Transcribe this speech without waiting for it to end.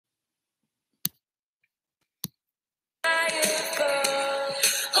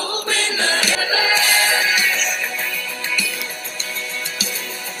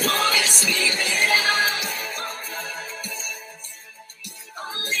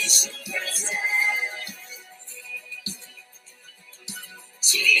Jesus,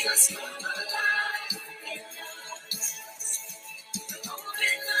 come alive in us.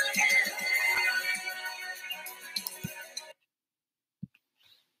 Open the heavens.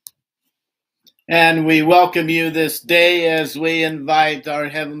 And we welcome you this day as we invite our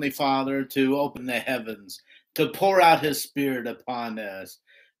Heavenly Father to open the heavens, to pour out His Spirit upon us.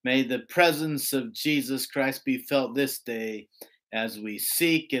 May the presence of Jesus Christ be felt this day as we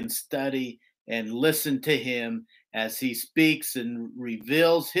seek and study and listen to Him as He speaks and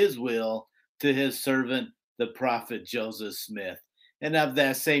reveals His will to His servant, the prophet Joseph Smith. And of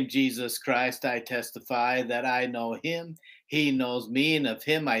that same Jesus Christ, I testify that I know Him, He knows me, and of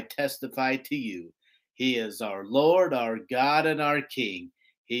Him I testify to you. He is our Lord, our God, and our King.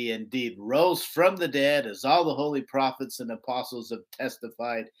 He indeed rose from the dead, as all the holy prophets and apostles have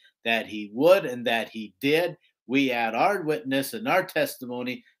testified that He would and that He did. We add our witness and our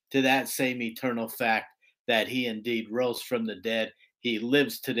testimony to that same eternal fact that He indeed rose from the dead. He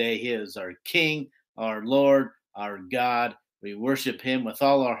lives today. He is our King, our Lord, our God. We worship Him with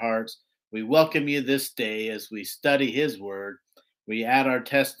all our hearts. We welcome you this day as we study His word. We add our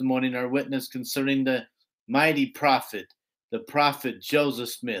testimony and our witness concerning the mighty prophet, the prophet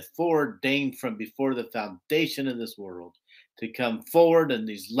Joseph Smith, foreordained from before the foundation of this world to come forward in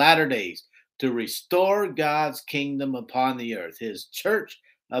these latter days to restore God's kingdom upon the earth, His church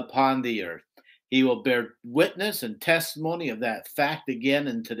upon the earth. He will bear witness and testimony of that fact again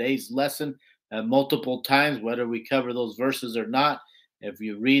in today's lesson multiple times, whether we cover those verses or not. If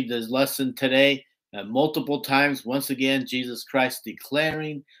you read this lesson today, multiple times, once again, Jesus Christ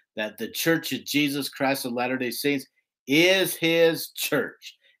declaring that the church of Jesus Christ of Latter-day Saints is His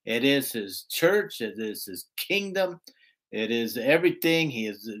church. It is His church. It is His kingdom. It is everything.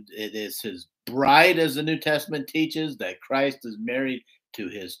 It is His bride, as the New Testament teaches, that Christ is married to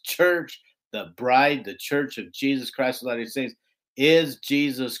His church. The bride, the church of Jesus Christ of Latter-day Saints, is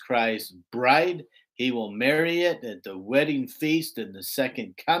Jesus Christ's bride. He will marry it at the wedding feast in the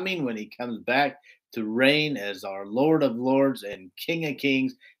second coming when He comes back to reign as our Lord of Lords and King of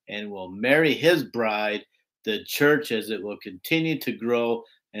Kings, and will marry His bride, the church, as it will continue to grow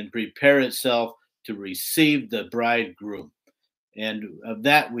and prepare itself to receive the bridegroom. And of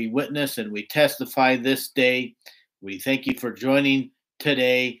that we witness and we testify this day. We thank you for joining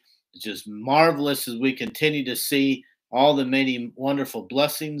today. It's just marvelous as we continue to see all the many wonderful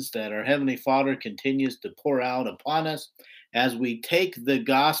blessings that our Heavenly Father continues to pour out upon us as we take the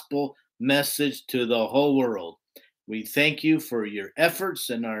gospel message to the whole world. We thank you for your efforts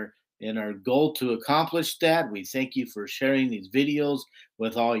and our goal to accomplish that. We thank you for sharing these videos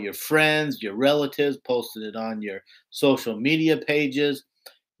with all your friends, your relatives, posting it on your social media pages.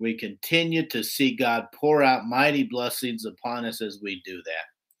 We continue to see God pour out mighty blessings upon us as we do that.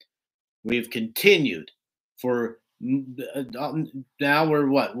 We've continued for now we're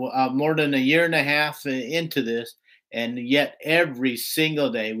more than a year and a half into this, and yet every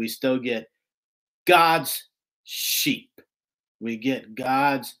single day we still get God's sheep. We get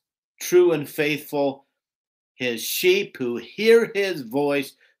God's true and faithful, His sheep who hear His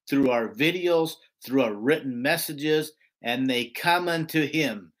voice through our videos, through our written messages, and they come unto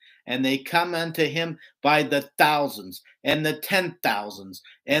Him. And they come unto Him by the thousands and the 10,000s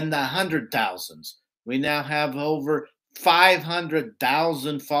and the 100,000s. We now have over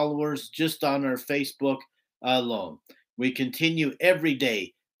 500,000 followers just on our Facebook alone. We continue every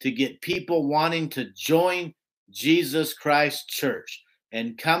day to get people wanting to join Jesus Christ Church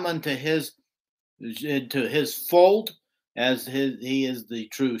and come into His fold, as He is the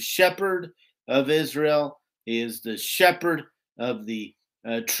true shepherd of Israel. He is the shepherd of the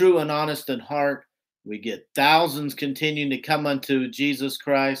true and honest in heart. We get thousands continuing to come unto Jesus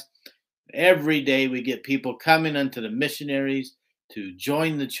Christ. Every day we get people coming unto the missionaries to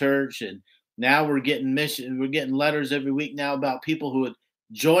join the church, and now we're getting letters every week now about people who would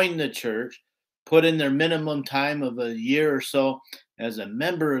join the church, put in their minimum time of a year or so as a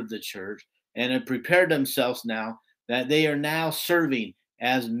member of the church, and have prepared themselves now that they are now serving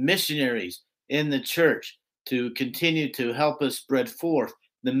as missionaries in the church to continue to help us spread forth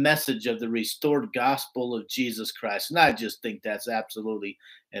the message of the restored gospel of Jesus Christ. And I just think that's absolutely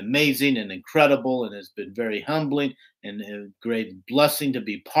amazing and incredible, and it's been very humbling and a great blessing to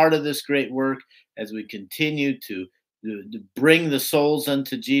be part of this great work as we continue to bring the souls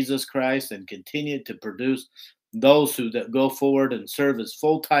unto Jesus Christ and continue to produce those who that go forward and serve as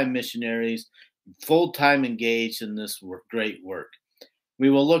full-time missionaries, full-time engaged in this great work. We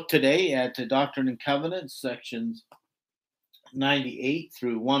will look today at the Doctrine and Covenants, sections 98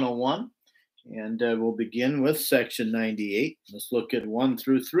 through 101. And we'll begin with section 98. Let's look at 1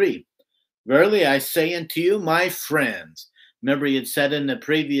 through 3. Verily I say unto you, my friends. Remember, he had said in the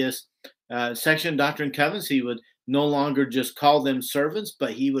previous section, Doctrine and Covenants, he would no longer just call them servants,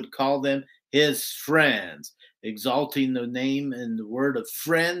 but he would call them his friends, exalting the name and the word of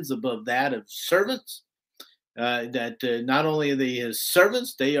friends above that of servants. That not only are they his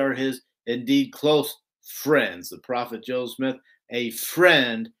servants, they are his indeed close friends. The prophet Joel Smith, a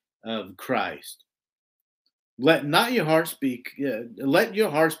friend of Christ. Let not your hearts be let your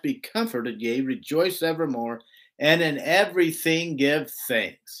hearts be comforted, yea, rejoice evermore, and in everything give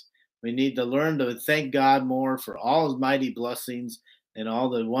thanks. We need to learn to thank God more for all his mighty blessings and all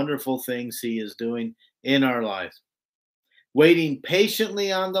the wonderful things he is doing in our lives. Waiting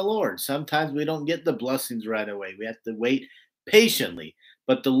patiently on the Lord. Sometimes we don't get the blessings right away. We have to wait patiently,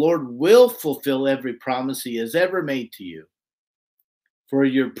 but the Lord will fulfill every promise he has ever made to you. For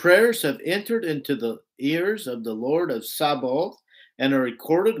your prayers have entered into the ears of the Lord of Sabaoth and are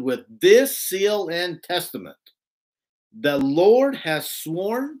recorded with this seal and testament. The Lord has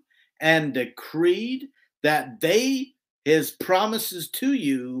sworn and decreed that his promises to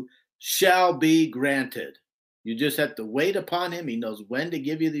you, shall be granted. You just have to wait upon him. He knows when to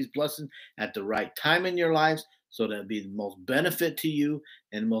give you these blessings at the right time in your lives, so that it'll be the most benefit to you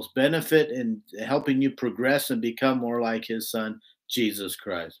and most benefit in helping you progress and become more like his son, Jesus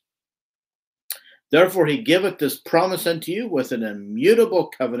Christ. Therefore, he giveth this promise unto you with an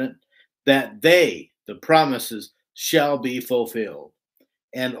immutable covenant, that the promises, shall be fulfilled.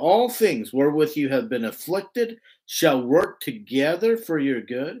 And all things wherewith you have been afflicted shall work together for your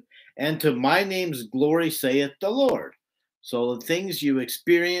good, and to my name's glory, saith the Lord. So the things you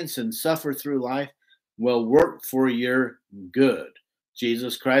experience and suffer through life will work for your good.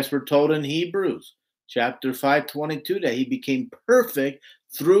 Jesus Christ, we're told in Hebrews chapter 5:22, that he became perfect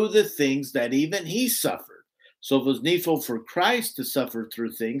through the things that even he suffered. So if it was needful for Christ to suffer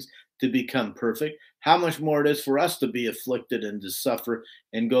through things to become perfect, how much more it is for us to be afflicted and to suffer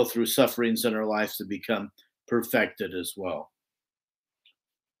and go through sufferings in our lives to become perfected as well.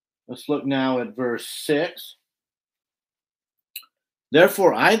 Let's look now at verse 6.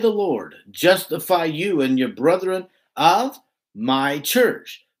 Therefore, I, the Lord, justify you and your brethren of my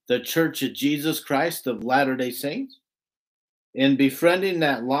church, the church of Jesus Christ of Latter-day Saints, in befriending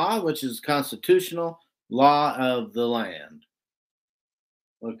that law which is constitutional law of the land.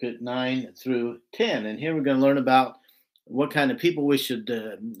 Look at 9 through 10. And here we're going to learn about what kind of people we should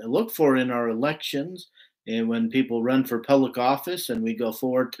look for in our elections, and when people run for public office and we go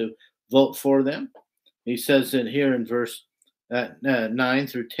forward to vote for them. He says it here in verse 9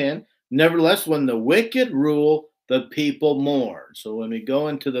 through 10. Nevertheless, when the wicked rule, the people mourn. So when we go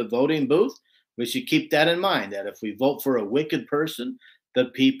into the voting booth, we should keep that in mind, that if we vote for a wicked person, the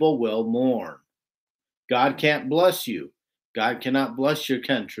people will mourn. God can't bless you. God cannot bless your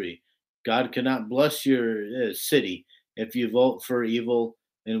country. God cannot bless your city if you vote for evil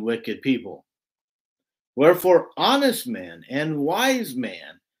and wicked people. Wherefore, honest man and wise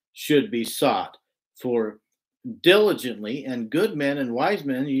man should be sought for diligently, and good men and wise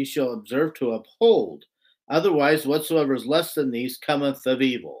men ye shall observe to uphold. Otherwise, whatsoever is less than these cometh of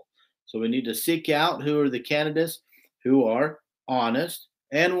evil. So we need to seek out who are the candidates who are honest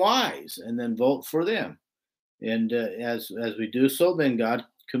and wise, and then vote for them. And as we do so, then God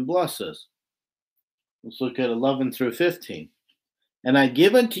can bless us. Let's look at 11 through 15. And I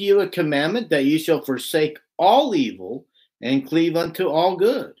give unto you a commandment, that ye shall forsake all evil and cleave unto all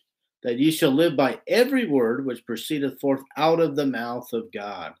good, that ye shall live by every word which proceedeth forth out of the mouth of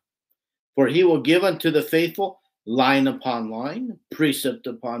God. For he will give unto the faithful line upon line, precept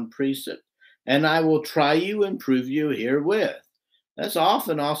upon precept, and I will try you and prove you herewith. That's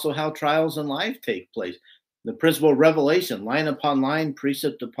often also how trials in life take place. The principle of revelation, line upon line,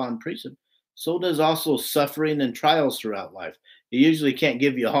 precept upon precept. So does also suffering and trials throughout life. He usually can't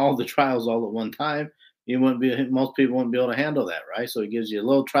give you all the trials all at one time. Most people won't be able to handle that, right? So he gives you a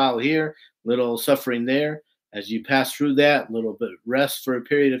little trial here, little suffering there. As you pass through that, a little bit rest for a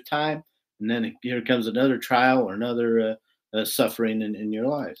period of time, and then here comes another trial or another suffering in your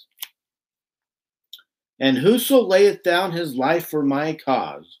lives. And whoso layeth down his life for my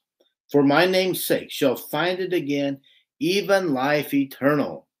cause, for my name's sake, shall find it again, even life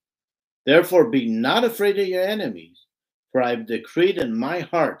eternal. Therefore be not afraid of your enemies, for I have decreed in my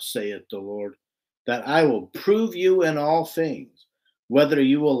heart, saith the Lord, that I will prove you in all things, whether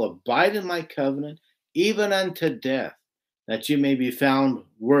you will abide in my covenant, even unto death, that you may be found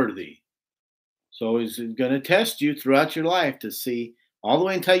worthy. So he's going to test you throughout your life to see, all the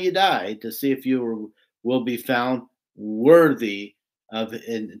way until you die, to see if you will be found worthy of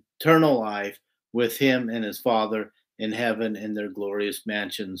eternal life with him and his Father in heaven in their glorious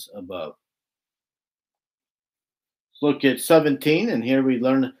mansions above. Look at 17, and here we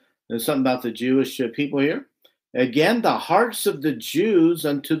learn something about the Jewish people here. Again, the hearts of the Jews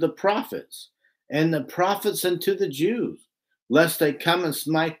unto the prophets, and the prophets unto the Jews, lest they come and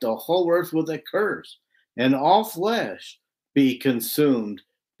smite the whole earth with a curse, and all flesh be consumed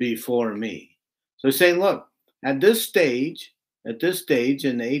before me. So he's saying, look, at this stage in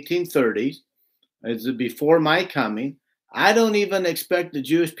the 1830s, as before my coming, I don't even expect the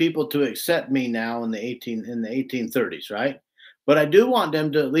Jewish people to accept me now in the 1830s, right? But I do want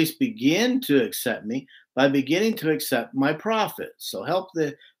them to at least begin to accept me by beginning to accept my prophets. So help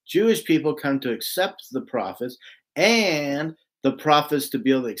the Jewish people come to accept the prophets, and the prophets to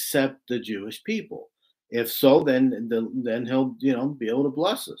be able to accept the Jewish people. If so, then he'll be able to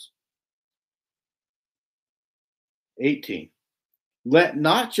bless us. 18. Let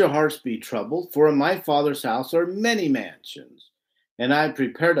not your hearts be troubled, for in my Father's house are many mansions, and I have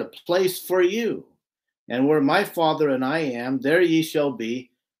prepared a place for you. And where my Father and I am, there ye shall be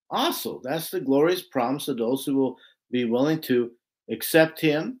also. That's the glorious promise of those who will be willing to accept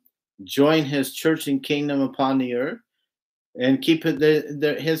him, join his church and kingdom upon the earth, and keep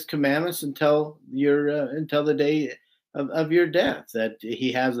his commandments until the day of your death. That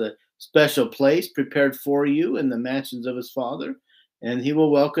he has a special place prepared for you in the mansions of his Father, and he will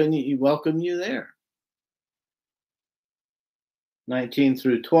welcome you there. 19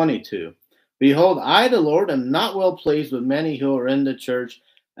 through 22. Behold, I, the Lord, am not well pleased with many who are in the church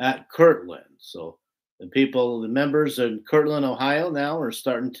at Kirtland. So the members in Kirtland, Ohio now are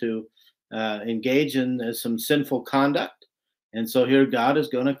starting to engage in some sinful conduct. And so here God is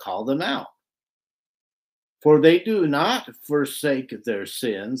going to call them out. For they do not forsake their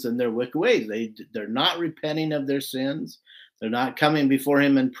sins and their wicked ways. They're not repenting of their sins. They're not coming before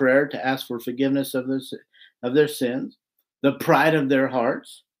him in prayer to ask for forgiveness of their sins, the pride of their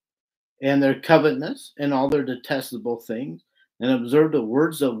hearts, and their covetousness, and all their detestable things, and observe the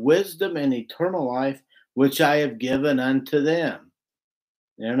words of wisdom and eternal life, which I have given unto them.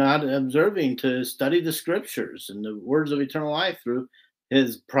 They're not observing to study the scriptures and the words of eternal life through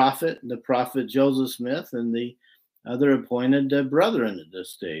the prophet Joseph Smith, and the other appointed brethren at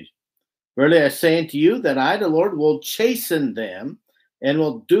this stage. Verily I say unto you that I, the Lord, will chasten them, and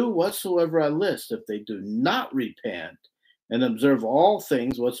will do whatsoever I list, if they do not repent and observe all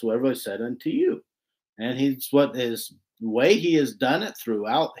things whatsoever I said unto you. And his way he has done it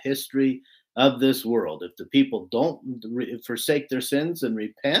throughout history of this world. If the people don't forsake their sins and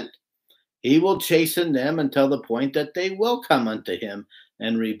repent, he will chasten them until the point that they will come unto him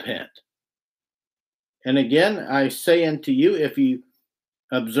and repent. And again, I say unto you, if you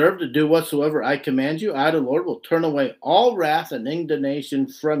observe to do whatsoever I command you, I, the Lord, will turn away all wrath and indignation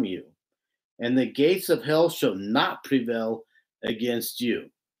from you, and the gates of hell shall not prevail against you.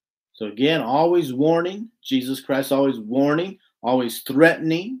 So again, always warning, Jesus Christ always warning, always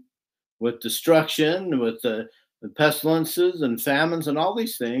threatening with destruction, with the pestilences and famines and all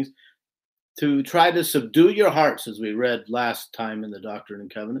these things, to try to subdue your hearts, as we read last time in the Doctrine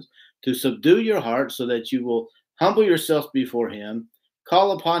and Covenants, to subdue your heart so that you will humble yourself before him,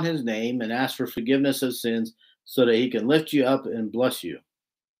 call upon his name, and ask for forgiveness of sins so that he can lift you up and bless you.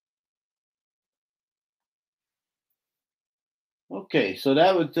 Okay, so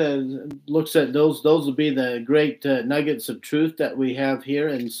that would looks at those would be the great nuggets of truth that we have here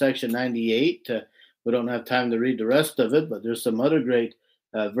in section 98. We don't have time to read the rest of it, but there's some other great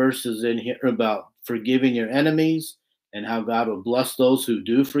verses in here about forgiving your enemies and how God will bless those who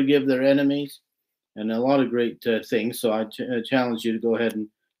do forgive their enemies, and a lot of great things. So I challenge you to go ahead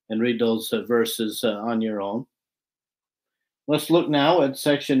and read those verses on your own. Let's look now at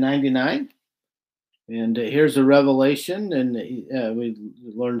section 99. And here's a revelation, and we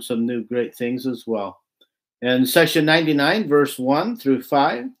learned some new great things as well. In section 99, verse 1 through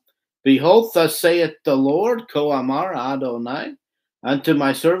 5, Behold, thus saith the Lord, Ko Amar Adonai, unto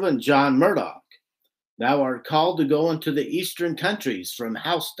my servant John Murdoch, thou art called to go into the eastern countries, from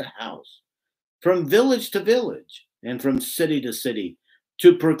house to house, from village to village, and from city to city,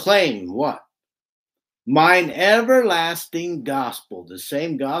 to proclaim what? Mine everlasting gospel, the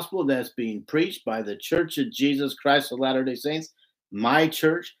same gospel that's being preached by the Church of Jesus Christ of Latter-day Saints, my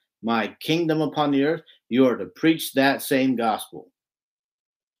church, my kingdom upon the earth. You are to preach that same gospel,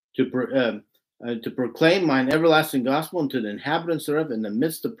 to proclaim mine everlasting gospel unto the inhabitants thereof in the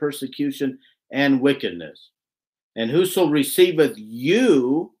midst of persecution and wickedness. And whoso receiveth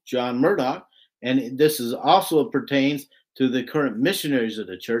you, John Murdoch, and this is also pertains to the current missionaries of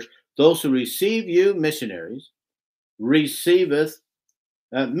the church, those who receive you, missionaries, receiveth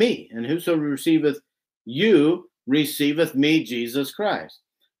me. And whoso receiveth you receiveth me, Jesus Christ.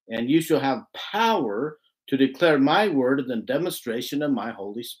 And you shall have power to declare my word in the demonstration of my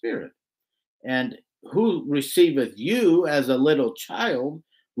Holy Spirit. And who receiveth you as a little child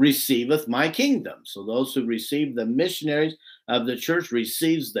receiveth my kingdom. So those who receive the missionaries of the church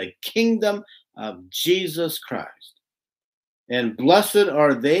receives the kingdom of Jesus Christ. And blessed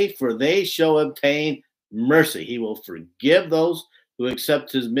are they, for they shall obtain mercy. He will forgive those who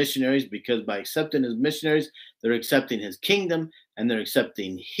accept his missionaries, because by accepting his missionaries, they're accepting his kingdom and they're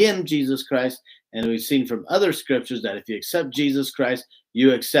accepting him, Jesus Christ. And we've seen from other scriptures that if you accept Jesus Christ,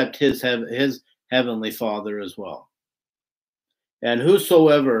 you accept his heavenly Father as well. And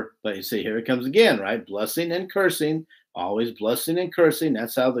whosoever, but you see, here it comes again, right? Blessing and cursing, always blessing and cursing.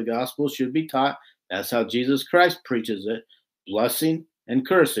 That's how the gospel should be taught. That's how Jesus Christ preaches it, blessing and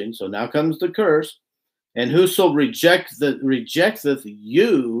cursing. So now comes the curse. And whoso rejecteth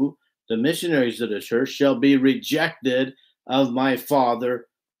you, the missionaries of the church, shall be rejected of my Father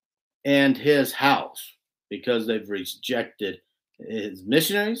and his house, because they've rejected his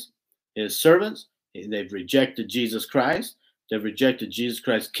missionaries, his servants. They've rejected Jesus Christ. They've rejected Jesus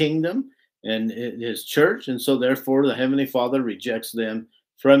Christ's kingdom and his church. And so therefore the Heavenly Father rejects them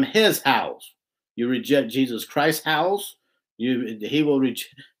from his house. You reject Jesus Christ's house,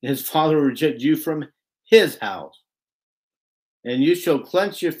 his Father will reject you from his house. And you shall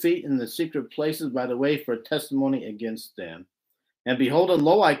clench your feet in the secret places by the way for testimony against them. And behold, and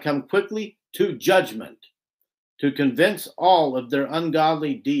lo, I come quickly to judgment, to convince all of their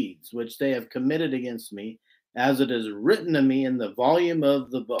ungodly deeds, which they have committed against me, as it is written of me in the volume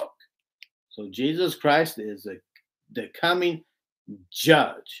of the book. So Jesus Christ is the coming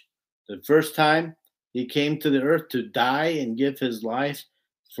judge. The first time he came to the earth to die and give his life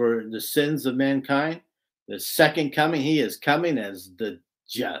for the sins of mankind. The second coming, he is coming as the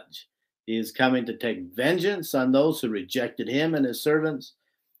judge. He is coming to take vengeance on those who rejected him and his servants.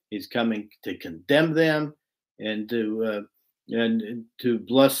 He's coming to condemn them and to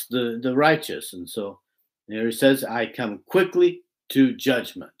bless the righteous. And so there he says, I come quickly to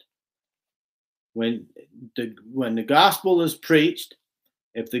judgment. When the gospel is preached,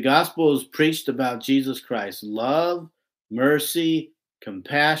 if the gospel is preached about Jesus Christ, love, mercy,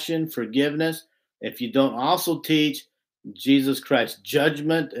 compassion, forgiveness, if you don't also teach Jesus Christ's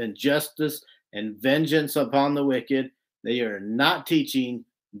judgment and justice and vengeance upon the wicked, they are not teaching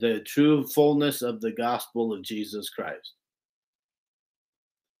the true fullness of the gospel of Jesus Christ.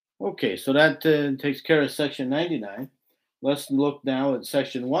 Okay, so that takes care of section 99. Let's look now at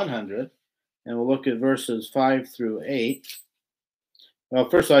section 100, and we'll look at verses 5 through 8. Well,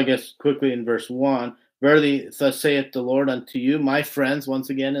 first, I guess quickly in verse 1, verily, thus saith the Lord unto you, my friends,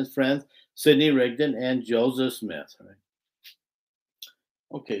 once again, his friends, Sidney Rigdon and Joseph Smith. Right?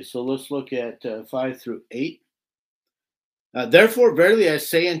 Okay, so let's look at 5 through 8. Therefore, verily I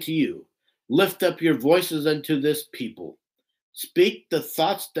say unto you, lift up your voices unto this people. Speak the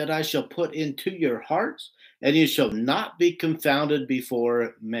thoughts that I shall put into your hearts, and you shall not be confounded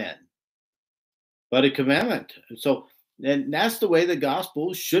before men. But a commandment. So, and that's the way the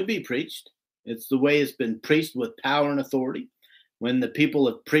gospel should be preached. It's the way it's been preached with power and authority. When the people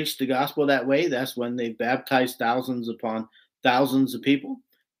have preached the gospel that way, that's when they baptize thousands upon thousands of people.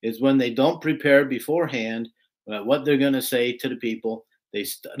 It's when they don't prepare beforehand what they're going to say to the people. They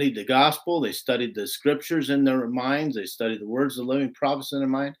studied the gospel. They studied the scriptures in their minds. They studied the words of the living prophets in their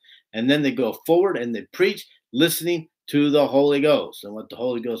mind. And then they go forward and they preach, listening to the Holy Ghost. And what the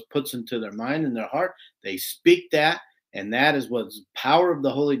Holy Ghost puts into their mind and their heart, they speak that. And that is what's the power of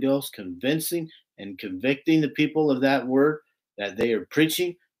the Holy Ghost, convincing and convicting the people of that word that they are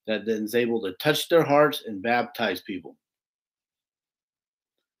preaching, that then is able to touch their hearts and baptize people.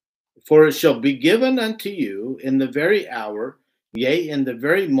 For it shall be given unto you in the very hour, yea, in the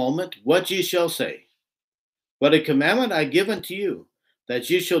very moment, what ye shall say. But a commandment I give unto you, that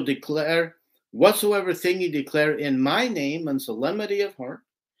ye shall declare whatsoever thing ye declare in my name and solemnity of heart,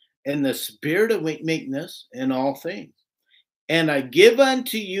 in the spirit of meekness in all things. And I give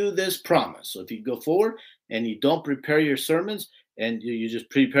unto you this promise. So if you go forward and you don't prepare your sermons and you just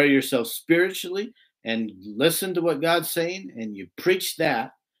prepare yourself spiritually and listen to what God's saying and you preach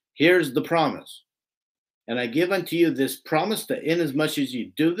that, here's the promise. And I give unto you this promise, that inasmuch as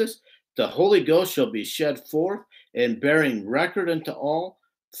you do this, the Holy Ghost shall be shed forth, and bearing record unto all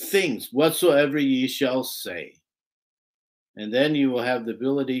things whatsoever ye shall say. And then you will have the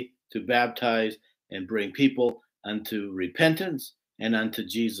ability to baptize and bring people unto repentance and unto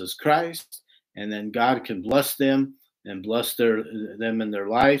Jesus Christ. And then God can bless them and bless them in their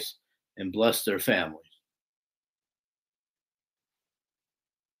lives and bless their families.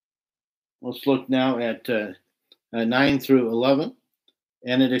 Let's look now at 9 through 11.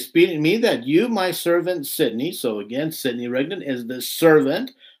 And it expedient me that you, my servant Sidney, so again, Sidney Rigdon is the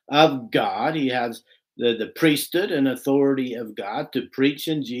servant of God. He has the priesthood and authority of God to preach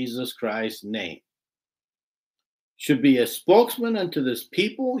in Jesus Christ's name. Should be a spokesman unto this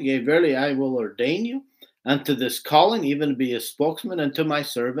people. Yea, verily, I will ordain you unto this calling, even to be a spokesman unto my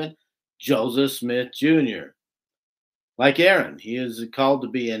servant Joseph Smith Jr. Like Aaron, he is called to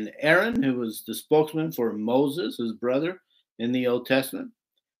be an Aaron, who was the spokesman for Moses, his brother, in the Old Testament.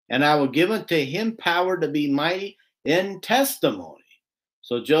 And I will give unto him power to be mighty in testimony.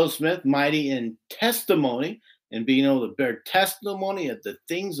 So Joseph Smith, mighty in testimony, and being able to bear testimony of the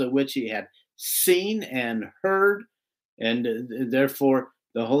things of which he had seen and heard, and therefore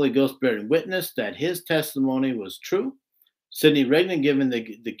the Holy Ghost bearing witness that his testimony was true. Sidney Rigdon given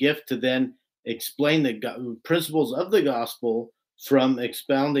the gift to then explain the principles of the gospel from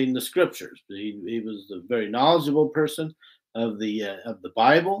expounding the scriptures. He was a very knowledgeable person of the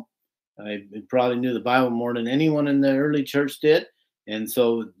Bible. I probably knew the Bible more than anyone in the early church did, and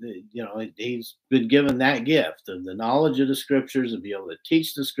so he's been given that gift of the knowledge of the scriptures and be able to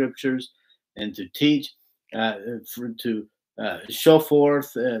teach the scriptures and to teach to show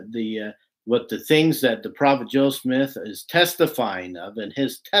forth the what the things that the prophet Joseph Smith is testifying of in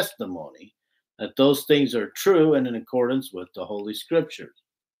his testimony, that those things are true and in accordance with the Holy Scriptures.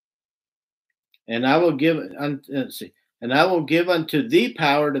 And I will give and I will give unto thee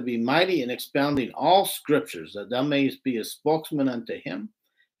power to be mighty in expounding all scriptures, that thou mayest be a spokesman unto him,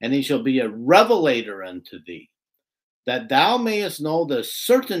 and he shall be a revelator unto thee, that thou mayest know the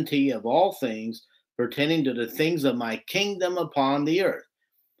certainty of all things pertaining to the things of my kingdom upon the earth.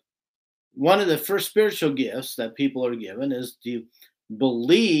 One of the first spiritual gifts that people are given is to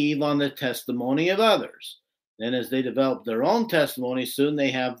believe on the testimony of others. Then, as they develop their own testimony, soon they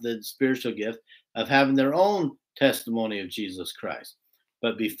have the spiritual gift of having their own testimony of Jesus Christ.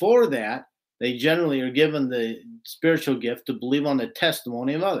 But before that, they generally are given the spiritual gift to believe on the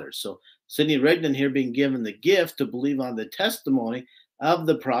testimony of others. So, Sidney Rigdon here being given the gift to believe on the testimony of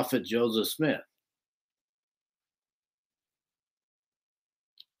the prophet Joseph Smith.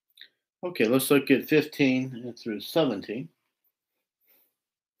 Okay, let's look at 15 through 17.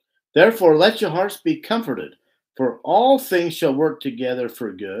 Therefore, let your hearts be comforted, for all things shall work together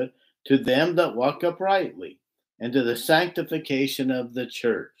for good to them that walk uprightly, and to the sanctification of the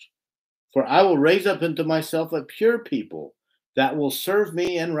church. For I will raise up unto myself a pure people that will serve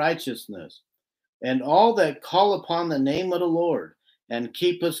me in righteousness, and all that call upon the name of the Lord and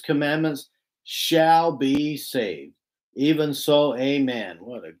keep his commandments shall be saved. Even so, amen.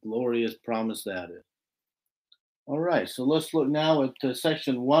 What a glorious promise that is. All right, so let's look now at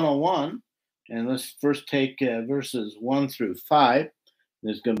section 101, and let's first take verses 1 through 5.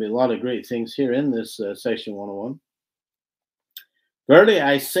 There's going to be a lot of great things here in this section 101. Verily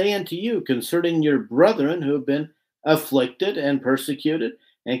I say unto you concerning your brethren who have been afflicted and persecuted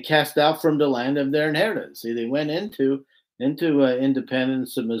and cast out from the land of their inheritance. See, they went into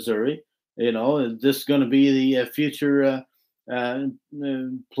independence of Missouri. You know, is this going to be the future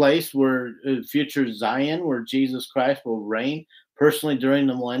place where future Zion, where Jesus Christ will reign personally during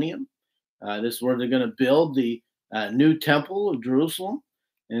the millennium? This is where they're going to build the new temple of Jerusalem.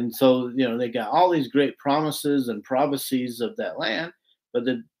 And so, they got all these great promises and prophecies of that land, but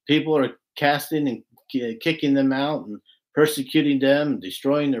the people are casting and kicking them out and persecuting them and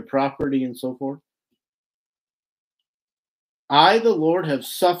destroying their property and so forth. I, the Lord, have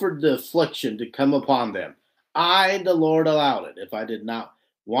suffered the affliction to come upon them. I, the Lord, allowed it. If I did not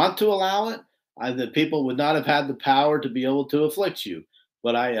want to allow it, the people would not have had the power to be able to afflict you.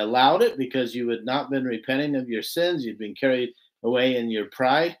 But I allowed it because you had not been repenting of your sins. You'd been carried away in your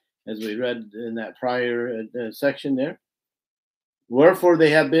pride, as we read in that prior section there. Wherefore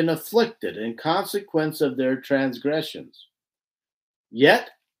they have been afflicted in consequence of their transgressions. Yet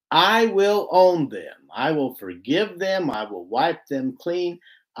I will own them. I will forgive them. I will wipe them clean.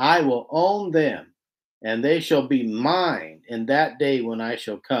 I will own them, and they shall be mine in that day when I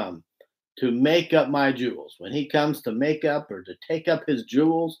shall come to make up my jewels. When he comes to make up or to take up his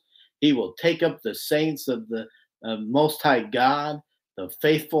jewels, he will take up the saints of the Most High God, the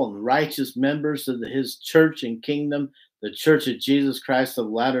faithful and righteous members of his church and kingdom, the church of Jesus Christ of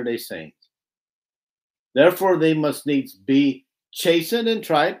Latter-day Saints. Therefore, they must needs be chastened and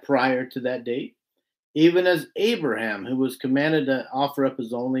tried prior to that date, even as Abraham, who was commanded to offer up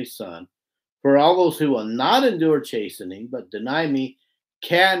his only son. For all those who will not endure chastening, but deny me,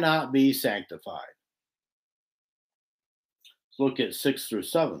 cannot be sanctified. Let's look at 6 through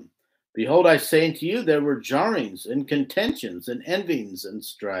 7. Behold, I say unto you, there were jarrings and contentions and envyings and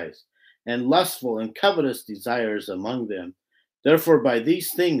strifes and lustful and covetous desires among them. Therefore, by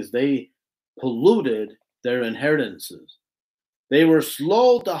these things they polluted their inheritances. They were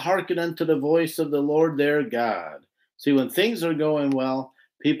slow to hearken unto the voice of the Lord their God. See, when things are going well,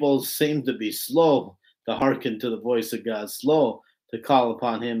 people seem to be slow to hearken to the voice of God, slow to call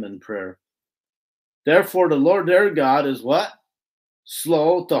upon him in prayer. Therefore, the Lord their God is what?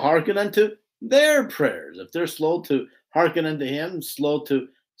 Slow to hearken unto their prayers. If they're slow to hearken unto him, slow to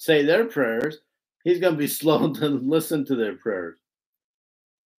say their prayers, he's going to be slow to listen to their prayers,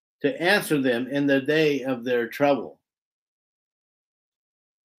 to answer them in the day of their trouble.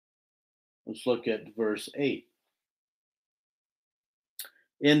 Let's look at verse 8.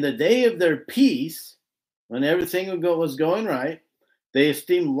 In the day of their peace, when everything was going right, they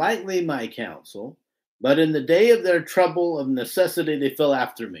esteemed lightly my counsel. But in the day of their trouble, of necessity, they fell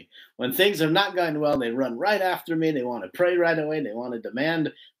after me. When things have not gone well, they run right after me. They want to pray right away. They want to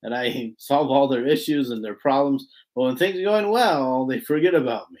demand that I solve all their issues and their problems. But when things are going well, they forget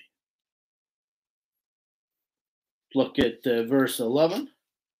about me. Look at verse 11.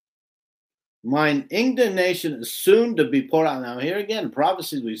 Mine indignation is soon to be poured out. Now, here again,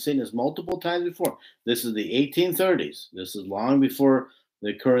 prophecies, we've seen this multiple times before. This is the 1830s. This is long before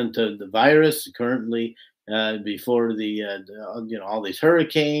the current the virus, currently before the all these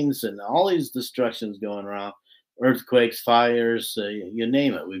hurricanes and all these destructions going around, earthquakes, fires, you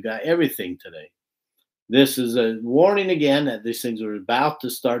name it. We've got everything today. This is a warning again that these things are about to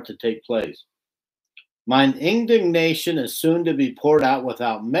start to take place. Mine indignation is soon to be poured out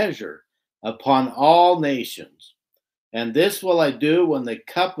without measure upon all nations. And this will I do when the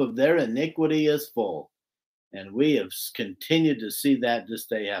cup of their iniquity is full. And we have continued to see that this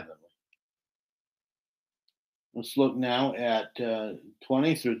day, haven't we? Let's look now at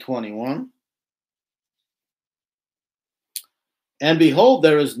 20 through 21. And behold,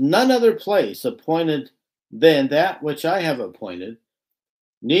 there is none other place appointed than that which I have appointed,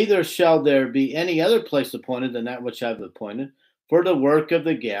 neither shall there be any other place appointed than that which I have appointed, for the work of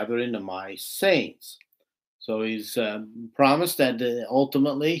the gathering of my saints. So he's promised that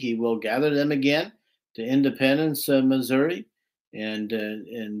ultimately he will gather them again to Independence, Missouri,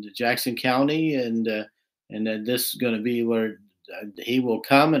 and Jackson County, and that this is going to be where he will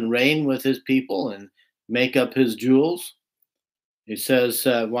come and reign with his people and make up his jewels. He says,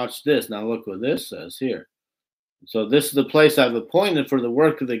 watch this. Now look what this says here. So this is the place I've appointed for the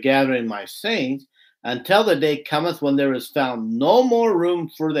work of the gathering of my saints, until the day cometh when there is found no more room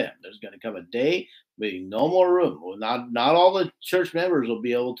for them. There's going to come a day being no more room. Well, not all the church members will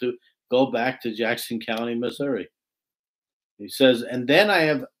be able to go back to Jackson County, Missouri. He says, and then I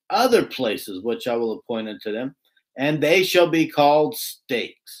have other places which I will appoint unto them, and they shall be called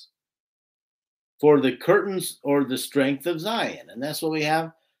stakes for the curtains or the strength of Zion. And that's what we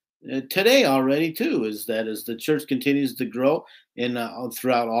have today already too, is that as the church continues to grow in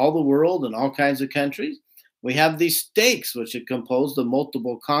throughout all the world and all kinds of countries, we have these stakes which are composed of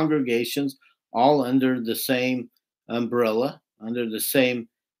multiple congregations, all under the same umbrella, under the same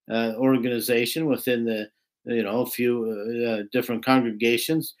organization within the a few different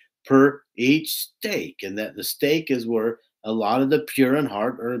congregations per each stake, and that the stake is where a lot of the pure in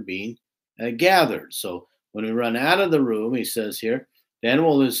heart are being gathered. So when we run out of the room, he says here, then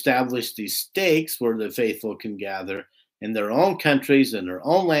we'll establish these stakes where the faithful can gather in their own countries, in their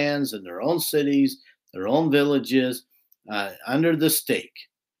own lands, in their own cities, their own villages, under the stake.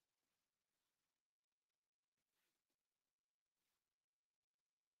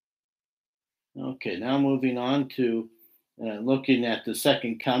 Okay, now moving on to looking at the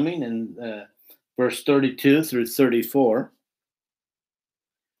second coming in verse 32 through 34.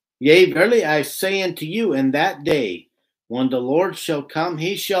 Yea, verily I say unto you, in that day, when the Lord shall come,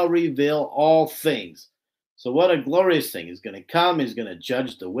 he shall reveal all things. So what a glorious thing. He's going to come, he's going to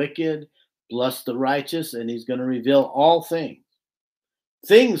judge the wicked, bless the righteous, and he's going to reveal all things.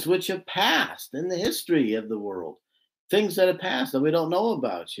 Things which have passed in the history of the world. Things that have passed that we don't know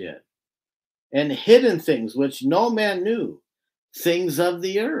about yet. And hidden things which no man knew. Things of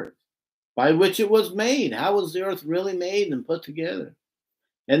the earth, by which it was made. How was the earth really made and put together?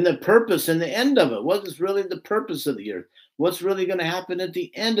 And the purpose and the end of it. What is really the purpose of the earth? What's really going to happen at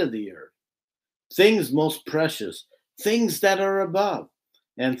the end of the earth? Things most precious, things that are above,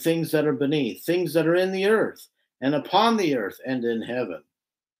 and things that are beneath, things that are in the earth, and upon the earth, and in heaven.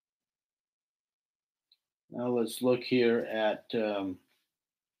 Now let's look here at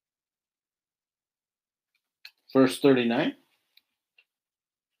verse 39.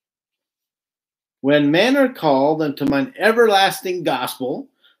 When men are called unto mine everlasting gospel,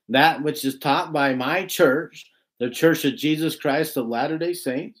 that which is taught by my church, the Church of Jesus Christ of Latter-day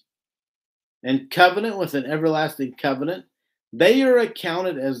Saints, and covenant with an everlasting covenant, they are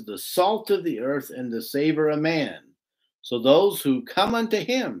accounted as the salt of the earth and the savor of man. So those who come unto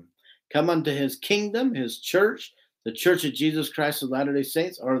him, come unto his kingdom, his church, the church of Jesus Christ of Latter-day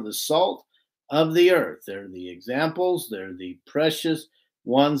Saints, are the salt of the earth. They're the examples, they're the precious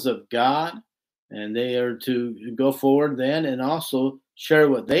ones of God, and they are to go forward then and also share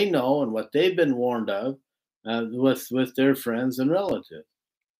what they know and what they've been warned of with their friends and relatives.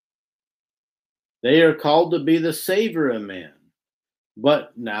 They are called to be the savior of man.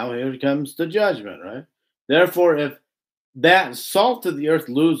 But now here comes the judgment, right? Therefore, if that salt of the earth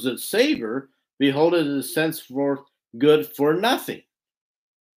lose its savor, behold, it is henceforth good for nothing,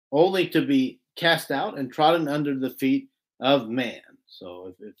 only to be cast out and trodden under the feet of man.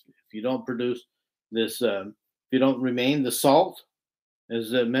 So if you don't produce this, if you don't remain the salt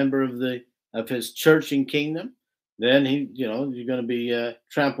as a member of his church and kingdom, then you're going to be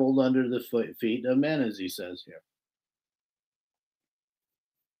trampled under the feet of men, as he says here.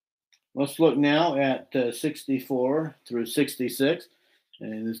 Let's look now at 64 through 66,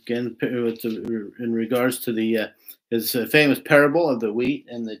 and again in regards to his famous parable of the wheat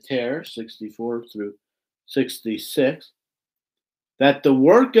and the tare, 64 through 66. That the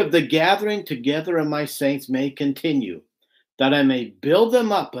work of the gathering together of my saints may continue, that I may build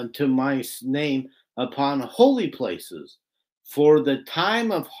them up unto my name upon holy places. For the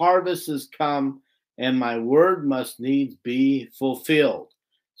time of harvest is come, and my word must needs be fulfilled.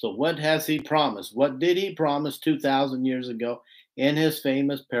 So what has he promised? What did he promise 2,000 years ago in his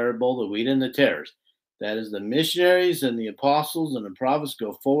famous parable, the wheat and the tares? That is, the missionaries and the apostles and the prophets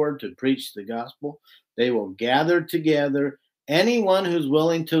go forward to preach the gospel. They will gather together. Anyone who's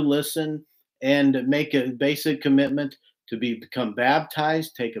willing to listen and make a basic commitment to become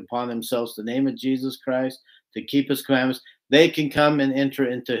baptized, take upon themselves the name of Jesus Christ, to keep his commandments, they can come and enter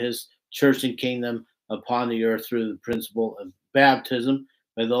into his church and kingdom upon the earth through the principle of baptism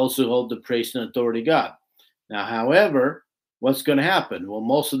by those who hold the priest and authority of God. Now, however, what's going to happen? Will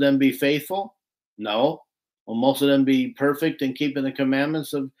most of them be faithful? No. Will most of them be perfect in keeping the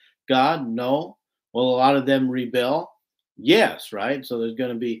commandments of God? No. Will a lot of them rebel? Yes, right? So there's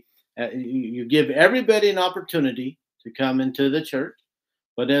going to be, you give everybody an opportunity to come into the church,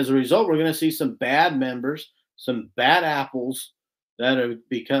 but as a result, we're going to see some bad members, some bad apples that are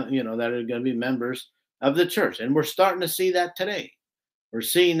that are going to be members of the church. And we're starting to see that today. We're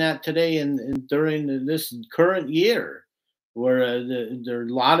seeing that today during this current year, where there are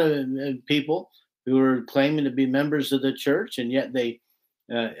a lot of people who are claiming to be members of the church, and yet they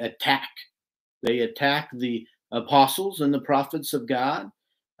attack the apostles and the prophets of God.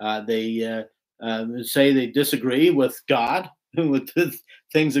 They say they disagree with God, with the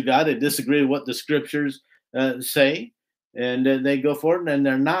things of God. They disagree with what the scriptures say, and they go forward, and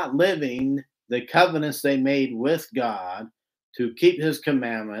they're not living the covenants they made with God to keep his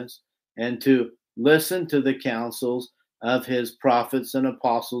commandments and to listen to the counsels of his prophets and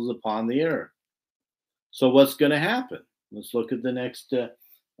apostles upon the earth. So what's going to happen? Let's look at the next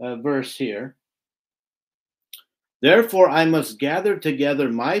verse here. Therefore, I must gather together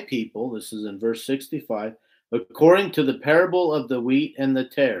my people, this is in verse 65, according to the parable of the wheat and the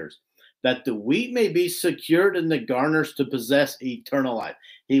tares, that the wheat may be secured and the garners to possess eternal life.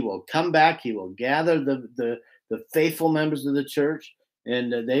 He will come back, he will gather the faithful members of the church,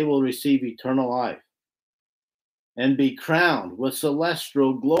 and they will receive eternal life and be crowned with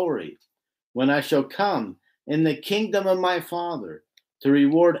celestial glory when I shall come in the kingdom of my Father to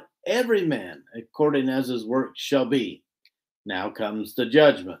reward every man according as his work shall be. Now comes the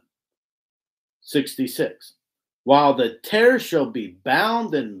judgment. 66. While the tares shall be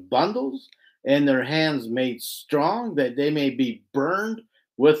bound in bundles and their hands made strong, that they may be burned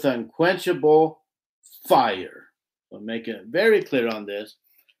with unquenchable fire. So make it very clear on this.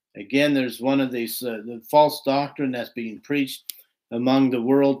 Again, there's one of these the false doctrine that's being preached among the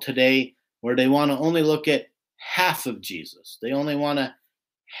world today, where they want to only look at half of Jesus. They only want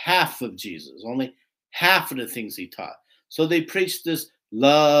half of Jesus, only half of the things he taught. So they preach this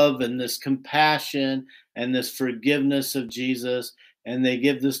love and this compassion and this forgiveness of Jesus, and they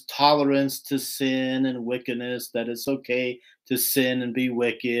give this tolerance to sin and wickedness, that it's okay to sin and be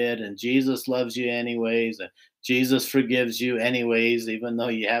wicked, and Jesus loves you anyways, and Jesus forgives you anyways, even though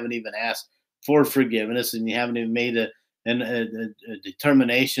you haven't even asked for forgiveness and you haven't even made a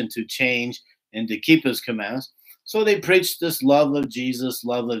determination to change and to keep his commandments. So they preach this love of Jesus,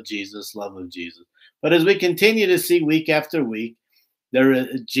 love of Jesus, love of Jesus. But as we continue to see week after week,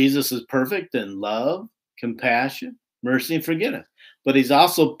 Jesus is perfect in love, compassion, mercy, and forgiveness. But he's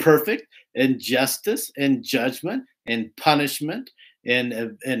also perfect in justice and judgment and punishment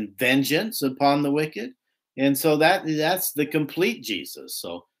and vengeance upon the wicked. And so that's the complete Jesus.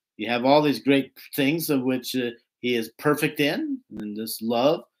 So you have all these great things of which he is perfect in, and this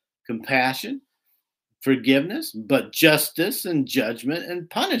love, compassion, forgiveness, but justice and judgment and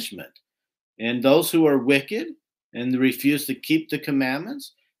punishment. And those who are wicked and refuse to keep the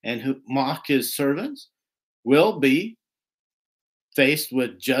commandments and who mock his servants will be faced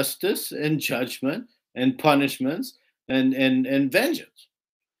with justice and judgment and punishments and vengeance.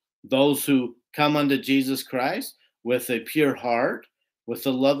 Those who come unto Jesus Christ with a pure heart, with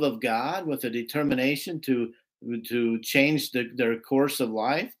the love of God, with a determination to change their course of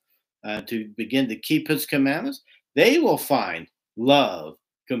life, to begin to keep his commandments, they will find love,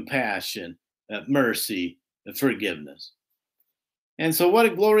 compassion, mercy, forgiveness. And so, what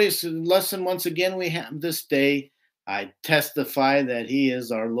a glorious lesson once again we have this day. I testify that he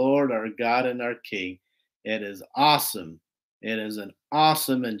is our Lord, our God, and our King. It is awesome. It is an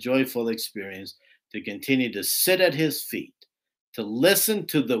awesome and joyful experience to continue to sit at his feet, to listen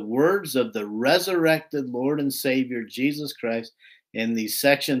to the words of the resurrected Lord and Savior Jesus Christ in these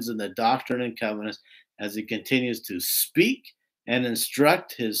sections in the Doctrine and Covenants as he continues to speak and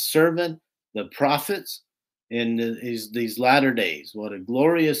instruct his servant, the prophets, in these latter days. What a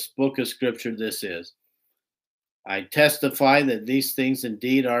glorious book of scripture this is. I testify that these things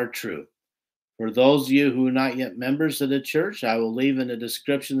indeed are true. For those of you who are not yet members of the church, I will leave in the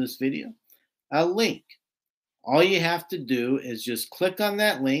description of this video a link. All you have to do is just click on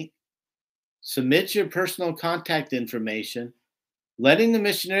that link, submit your personal contact information, letting the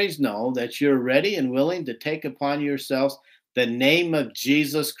missionaries know that you're ready and willing to take upon yourselves the name of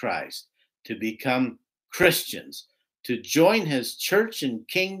Jesus Christ, to become Christians, to join his church and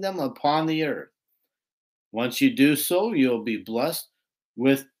kingdom upon the earth. Once you do so, you'll be blessed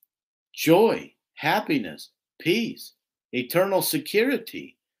with joy, happiness, peace, eternal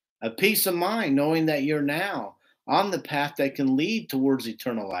security, a peace of mind, knowing that you're now on the path that can lead towards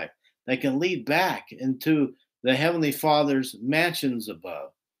eternal life, that can lead back into the Heavenly Father's mansions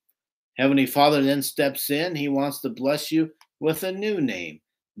above. Heavenly Father then steps in. He wants to bless you with a new name,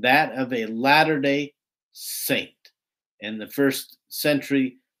 that of a Latter-day Saint. In the first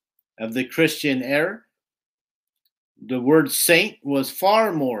century of the Christian era, the word saint was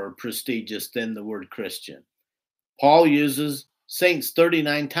far more prestigious than the word Christian. Paul uses saints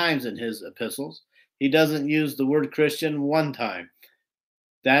 39 times in his epistles. He doesn't use the word Christian one time.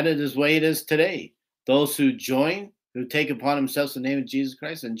 That is the way it is today. Those who join, who take upon themselves the name of Jesus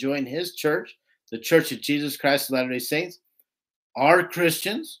Christ and join his church, the Church of Jesus Christ of Latter-day Saints, are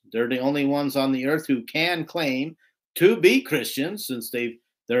Christians. They're the only ones on the earth who can claim to be Christians, since they're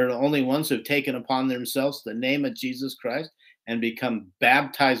the only ones who have taken upon themselves the name of Jesus Christ and become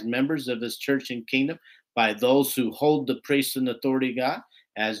baptized members of his church and kingdom by those who hold the priest and authority of God,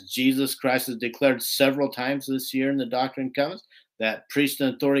 as Jesus Christ has declared several times this year in the Doctrine and Covenants. That priest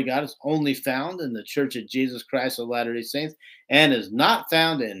and authority of God is only found in the Church of Jesus Christ of Latter-day Saints and is not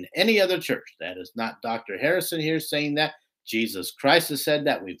found in any other church. That is not Dr. Harrison here saying that. Jesus Christ has said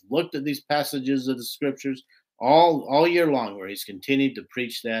that. We've looked at these passages of the scriptures all year long where he's continued to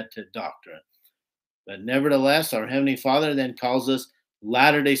preach that doctrine. But nevertheless, our Heavenly Father then calls us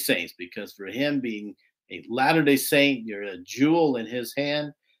Latter-day Saints, because for him being a Latter-day Saint, you're a jewel in his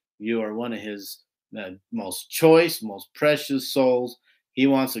hand. You are one of his most choice, most precious souls. He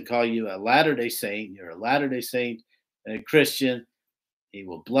wants to call you a Latter-day Saint. You're a Latter-day Saint, a Christian. He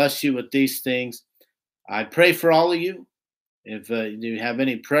will bless you with these things. I pray for all of you. If you have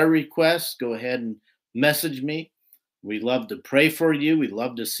any prayer requests, go ahead and message me. We love to pray for you. We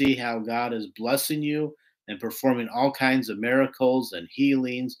love to see how God is blessing you and performing all kinds of miracles and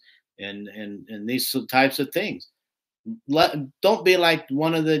healings and these types of things. Don't be like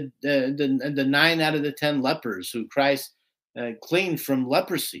one of the 9 out of the 10 lepers who Christ cleaned from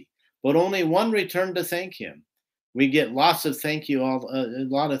leprosy, but only one returned to thank him. We get lots of thank you, a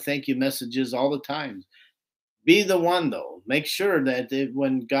lot of thank you messages all the time. Be the one, though. Make sure that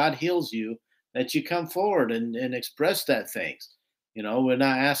when God heals you, that you come forward and express that thanks. You know, we're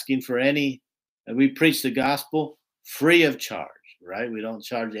not asking for any. We preach the gospel free of charge, right? We don't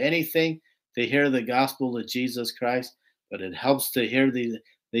charge anything to hear the gospel of Jesus Christ, but it helps to hear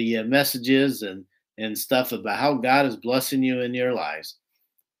the messages and stuff about how God is blessing you in your lives.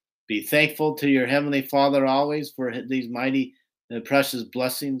 Be thankful to your Heavenly Father always for these mighty and precious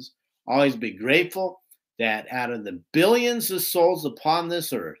blessings. Always be grateful that out of the billions of souls upon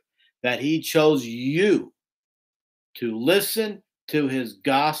this earth, that he chose you to listen to his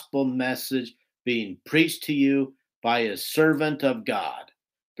gospel message being preached to you by a servant of God.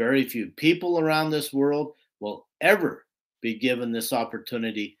 Very few people around this world will ever be given this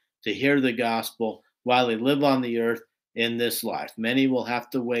opportunity to hear the gospel while they live on the earth in this life. Many will have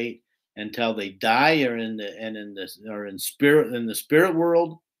to wait until they die or in the spirit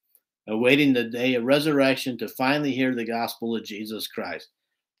world, awaiting the day of resurrection to finally hear the gospel of Jesus Christ.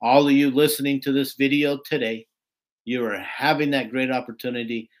 All of you listening to this video today, you are having that great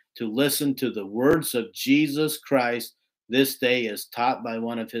opportunity to listen to the words of Jesus Christ this day as taught by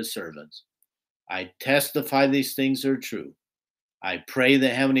one of his servants. I testify these things are true. I pray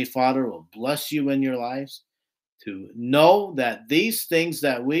that Heavenly Father will bless you in your lives to know that these things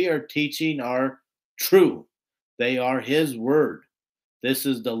that we are teaching are true. They are his word. This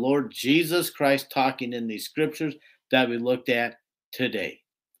is the Lord Jesus Christ talking in these scriptures that we looked at today.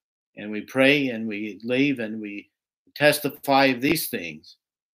 And we pray and we leave and we testify of these things.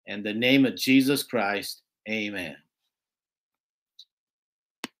 In the name of Jesus Christ, amen.